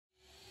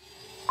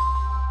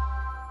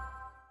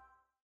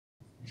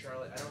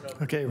but I don't know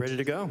if Okay, ready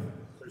to go?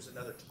 there's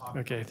another talk.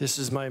 Okay, this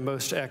is my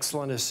most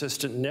excellent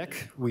assistant,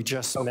 Nick. We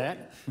just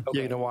met. Okay.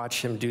 You're going to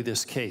watch him do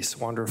this case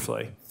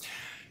wonderfully.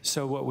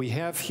 So what we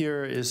have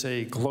here is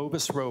a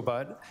Globus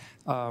robot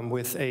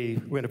with we're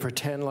going to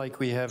pretend like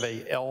we have a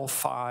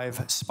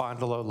L5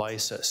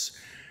 spondylolysis.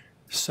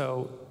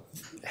 So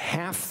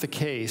half the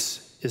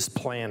case is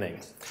planning.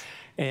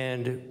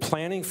 And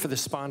planning for the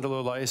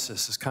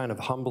spondylolysis is kind of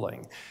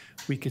humbling.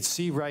 We could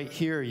see right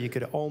here, you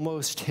could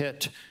almost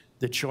hit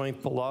the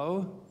joint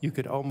below, you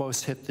could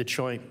almost hit the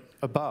joint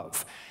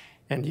above.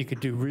 And you could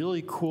do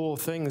really cool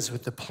things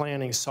with the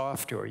planning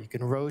software. You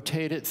can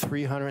rotate it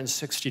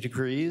 360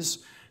 degrees,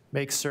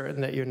 make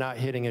certain that you're not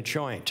hitting a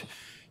joint.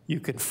 You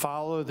can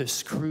follow the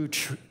screw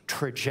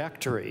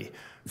trajectory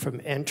from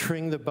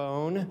entering the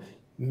bone,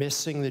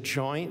 missing the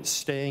joint,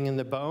 staying in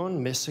the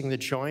bone, missing the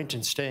joint,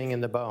 and staying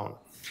in the bone.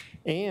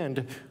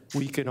 And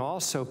we can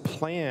also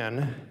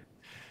plan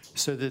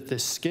so that the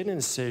skin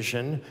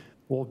incision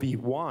will be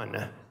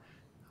one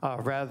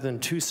rather than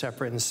two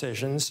separate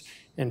incisions.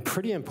 And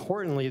pretty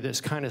importantly, this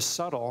kind of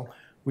subtle,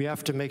 we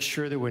have to make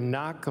sure that we're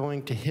not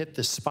going to hit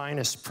the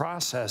spinous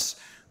process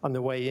on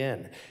the way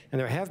in. And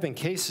there have been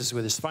cases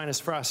where the spinous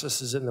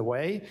process is in the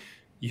way.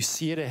 You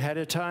see it ahead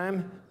of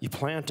time. You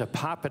plan to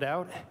pop it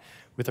out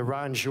with a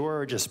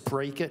rongeur or just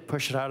break it,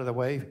 push it out of the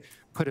way,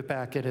 put it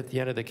back in at the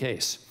end of the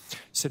case.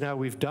 So now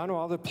we've done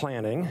all the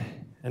planning,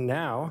 and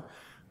now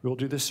we'll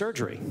do the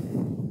surgery.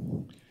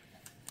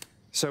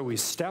 So we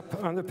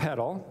step on the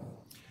pedal.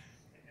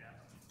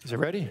 Is it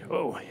ready?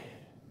 Oh.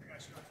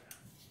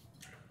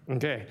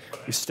 Okay,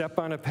 we step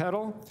on a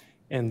pedal,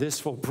 and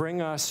this will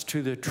bring us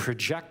to the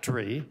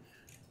trajectory,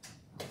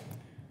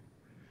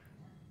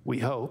 we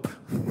hope,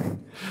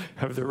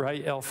 of the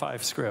right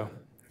L5 screw.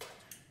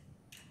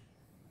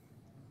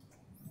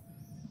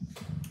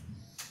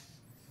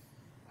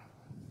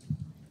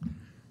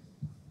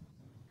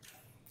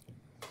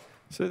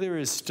 So there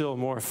is still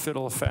more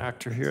fiddle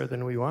factor here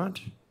than we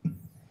want.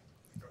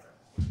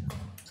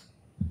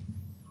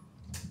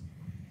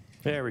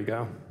 There we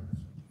go.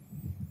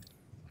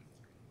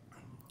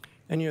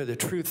 And you know, the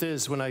truth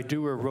is, when I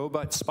do a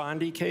robot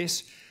spondy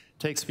case, it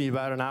takes me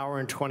about 1 hour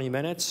and 20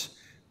 minutes.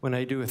 When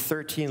I do a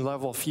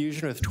 13-level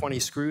fusion with 20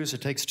 screws,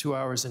 it takes 2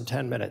 hours and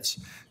 10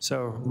 minutes.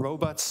 So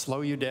robots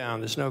slow you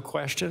down, there's no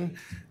question.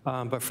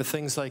 But for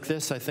things like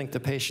this, I think the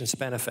patients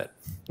benefit.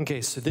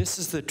 Okay, so this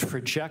is the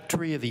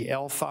trajectory of the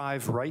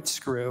L5 right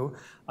screw.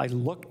 I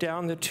look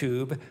down the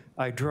tube,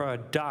 I draw a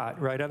dot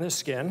right on the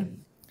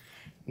skin.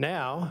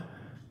 Now,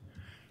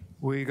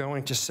 we're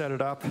going to set it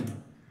up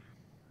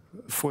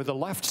for the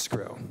left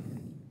screw.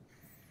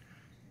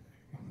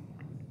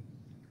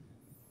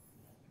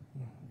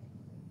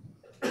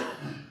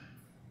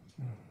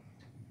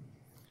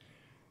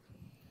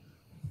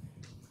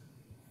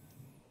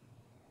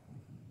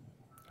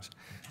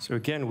 So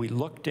again, we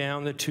look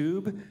down the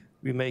tube,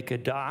 we make a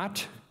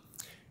dot,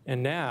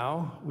 and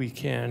now we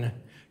can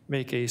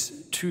make a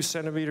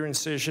 2-centimeter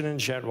incision in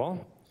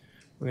general.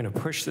 We're going to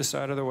push this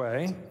out of the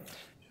way.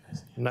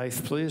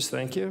 Knife, please,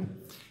 thank you.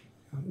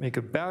 Make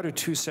about a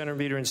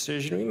 2-centimeter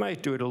incision. We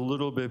might do it a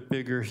little bit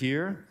bigger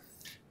here.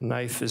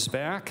 Knife is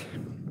back.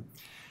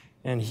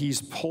 And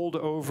he's pulled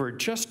over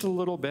just a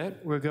little bit.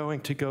 We're going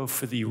to go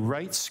for the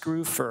right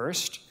screw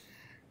first.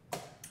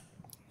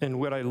 And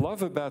what I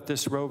love about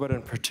this robot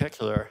in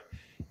particular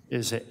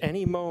is at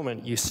any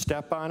moment you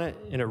step on it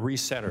and it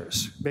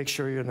recenters. Make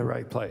sure you're in the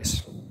right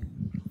place.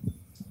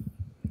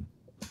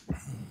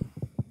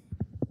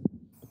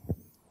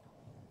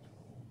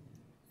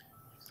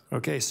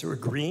 Okay, so we're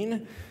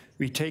green.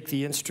 We take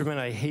the instrument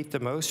I hate the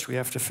most. We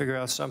have to figure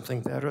out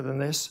something better than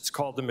this. It's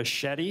called the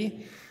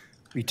machete.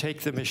 We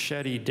take the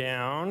machete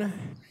down,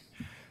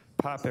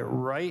 pop it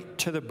right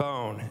to the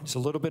bone. There's a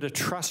little bit of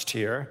trust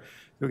here.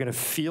 We're going to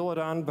feel it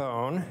on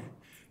bone,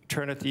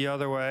 turn it the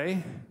other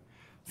way,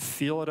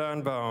 feel it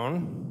on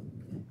bone.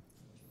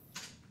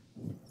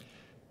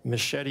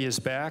 Machete is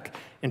back.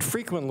 And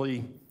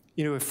frequently,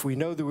 you know, if we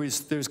know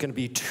there's going to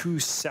be 2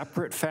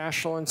 separate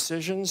fascial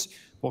incisions,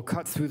 we'll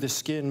cut through the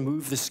skin,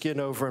 move the skin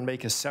over, and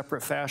make a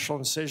separate fascial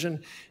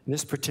incision. In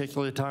this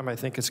particular time, I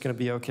think it's going to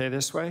be okay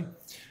this way.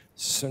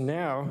 So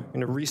now, I'm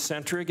going to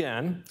recenter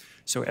again.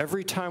 So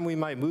every time we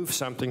might move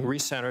something,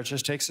 recenter, it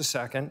just takes a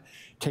second.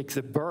 Take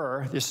the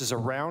burr. This is a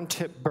round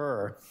tip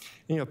burr.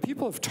 You know,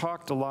 people have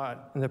talked a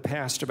lot in the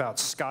past about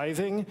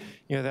skiving.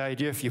 You know, the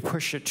idea if you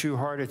push it too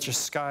hard, it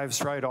just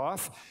skives right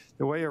off.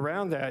 The way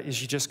around that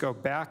is you just go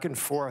back and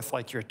forth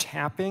like you're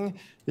tapping.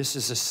 This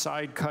is a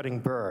side-cutting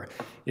burr.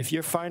 If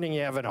you're finding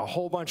you're having a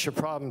whole bunch of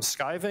problems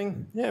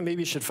skiving, yeah,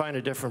 maybe you should find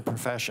a different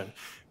profession.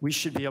 We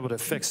should be able to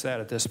fix that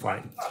at this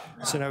point.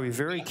 So now we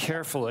very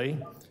carefully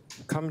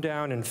come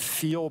down and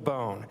feel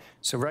bone.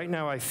 So right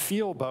now I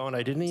feel bone.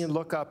 I didn't even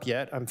look up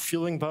yet. I'm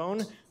feeling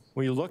bone.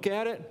 When you look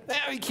at it,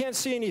 you can't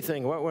see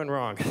anything. What went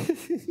wrong?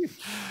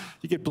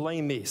 You could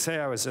blame me. Say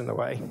I was in the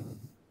way.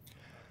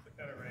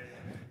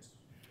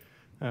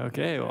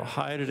 Okay, we'll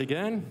hide it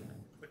again.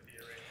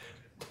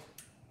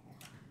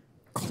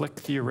 Click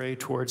the array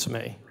towards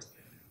me.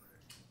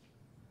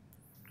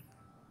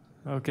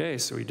 Okay,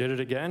 so we did it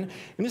again.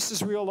 And this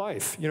is real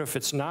life. You know, if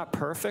it's not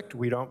perfect,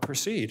 we don't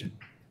proceed.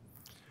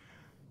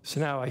 So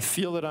now I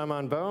feel that I'm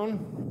on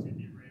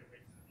bone.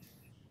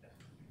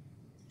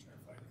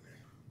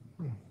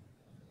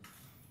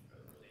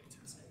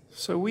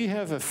 So we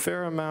have a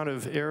fair amount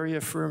of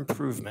area for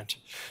improvement.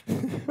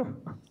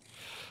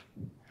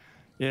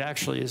 It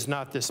actually is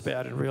not this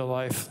bad in real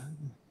life.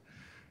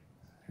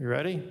 You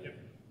ready? Yep.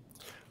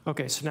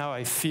 Okay, so now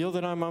I feel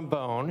that I'm on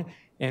bone,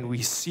 and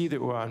we see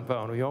that we're on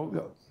bone.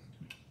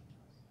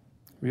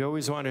 We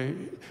always want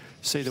to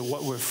say that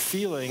what we're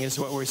feeling is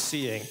what we're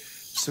seeing.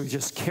 So we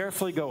just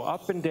carefully go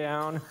up and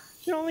down,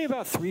 you know, only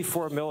about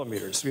 3-4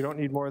 millimeters. We don't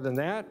need more than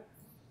that.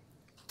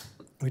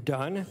 We're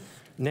done.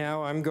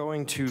 Now I'm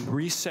going to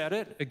reset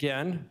it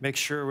again, make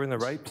sure we're in the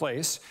right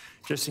place,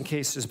 just in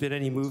case there's been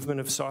any movement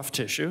of soft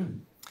tissue.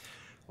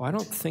 Well, I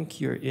don't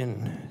think you're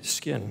in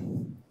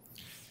skin.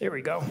 There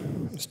we go.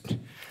 Okay,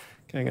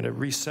 I'm going to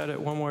reset it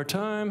one more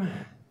time.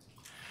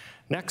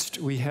 Next,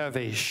 we have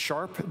a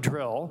sharp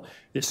drill.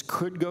 This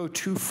could go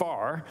too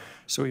far,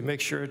 so we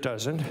make sure it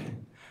doesn't.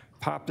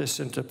 Pop this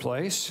into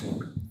place.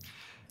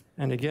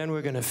 And again,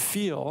 we're going to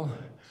feel,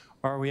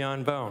 are we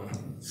on bone?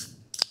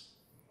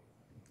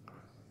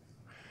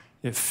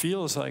 It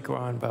feels like we're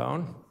on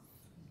bone.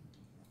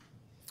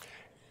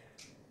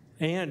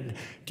 And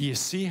do you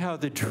see how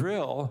the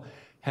drill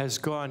has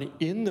gone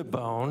in the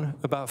bone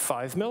about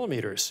 5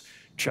 millimeters,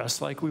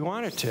 just like we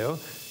want it to,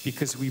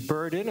 because we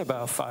burred in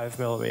about 5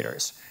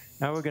 millimeters.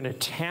 Now we're going to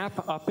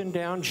tap up and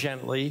down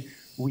gently.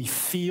 We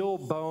feel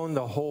bone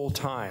the whole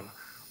time.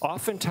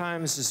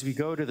 Oftentimes, as we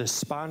go to the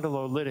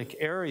spondylolytic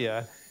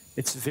area,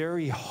 it's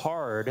very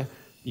hard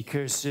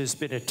because there's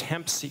been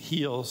attempts at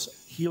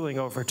healing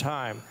over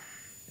time.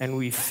 And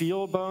we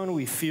feel bone,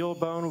 we feel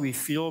bone, we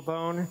feel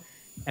bone,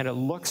 and it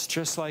looks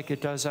just like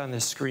it does on the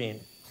screen.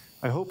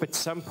 I hope at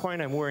some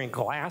point I'm wearing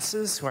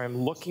glasses where I'm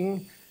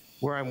looking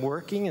where I'm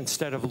working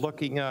instead of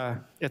looking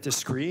at the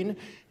screen.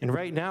 And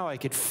right now I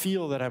could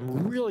feel that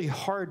I'm really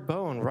hard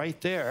bone right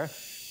there,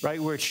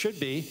 right where it should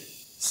be.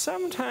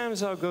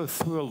 Sometimes I'll go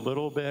through a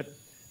little bit.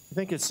 I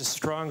think it's a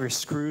stronger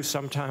screw,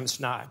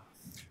 sometimes not.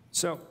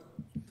 So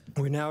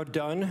we're now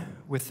done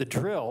with the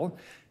drill.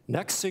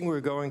 Next thing we're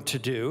going to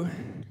do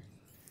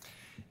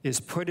is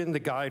put in the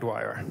guide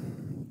wire.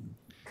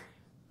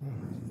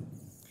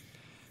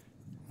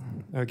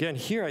 Now again,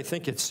 here I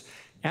think it's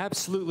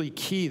absolutely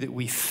key that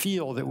we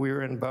feel that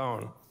we're in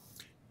bone.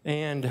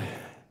 And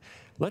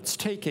let's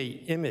take an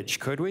image,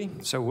 could we?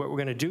 So what we're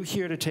going to do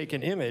here to take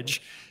an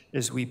image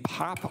is we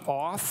pop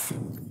off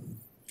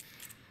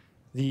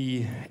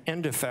the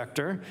end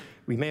effector.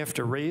 We may have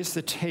to raise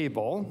the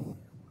table.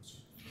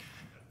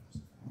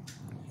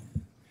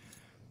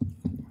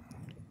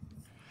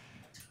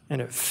 And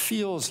it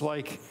feels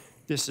like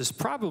this is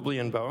probably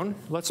in bone.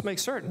 Let's make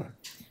certain.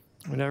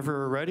 Whenever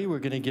we're ready, we're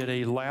going to get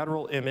a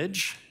lateral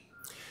image.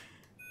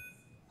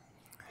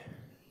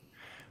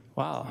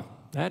 Wow,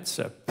 that's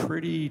a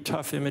pretty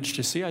tough image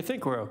to see. I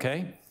think we're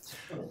okay.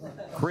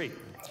 Great.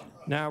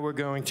 Now we're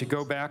going to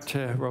go back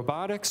to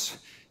robotics.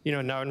 You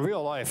know, now in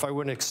real life, I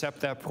wouldn't accept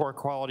that poor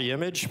quality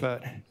image,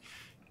 but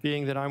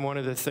being that I'm one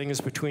of the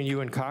things between you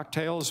and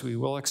cocktails, we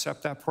will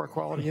accept that poor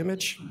quality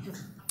image.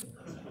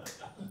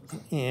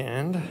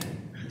 And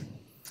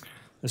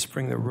let's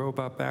bring the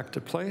robot back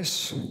to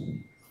place.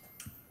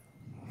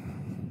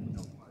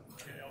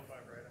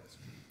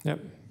 Yep.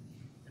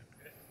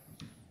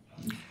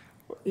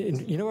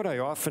 You know what I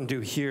often do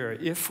here?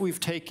 If we've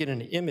taken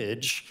an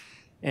image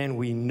and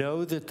we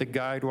know that the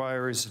guide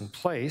wire is in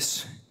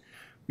place,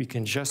 we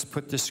can just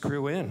put the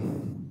screw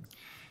in.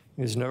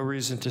 There's no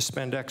reason to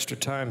spend extra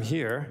time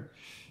here.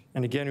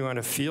 And again, we want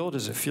to feel,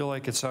 does it feel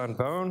like it's on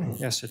bone?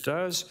 Yes, it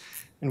does.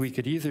 And we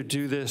could either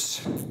do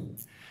this, can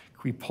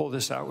we pull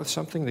this out with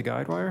something, the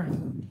guide wire?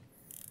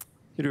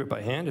 You do it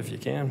by hand if you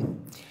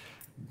can.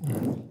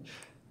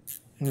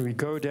 And we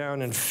go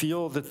down and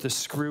feel that the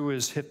screw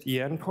has hit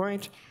the end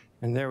point,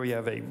 and there we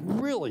have a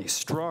really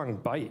strong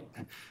bite,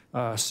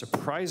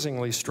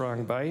 surprisingly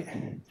strong bite,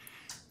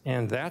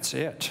 and that's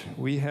it.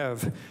 We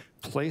have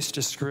placed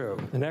a screw.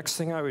 The next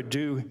thing I would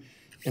do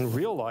in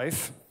real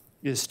life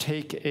is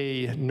take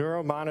a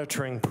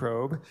neuromonitoring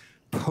probe,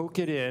 poke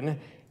it in,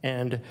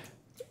 and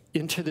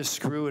into the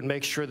screw and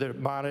make sure that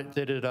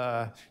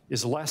it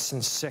is less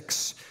than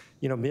 6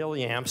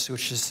 milliamps,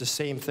 which is the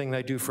same thing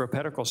I do for a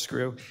pedicle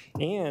screw,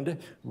 and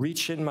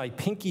reach in my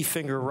pinky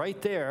finger right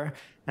there,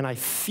 and I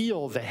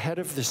feel the head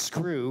of the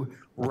screw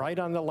right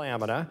on the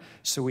lamina,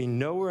 so we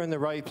know we're in the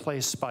right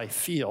place by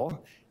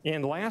feel.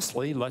 And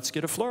lastly, let's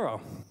get a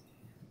fluoro.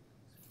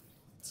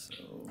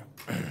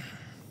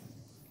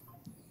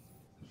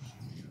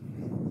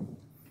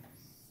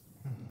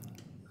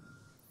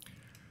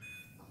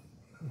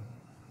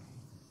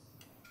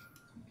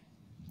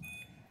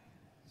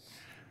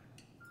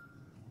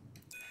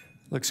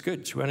 Looks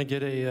good. Do you want to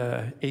get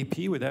a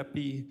AP? Would that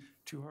be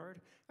too hard?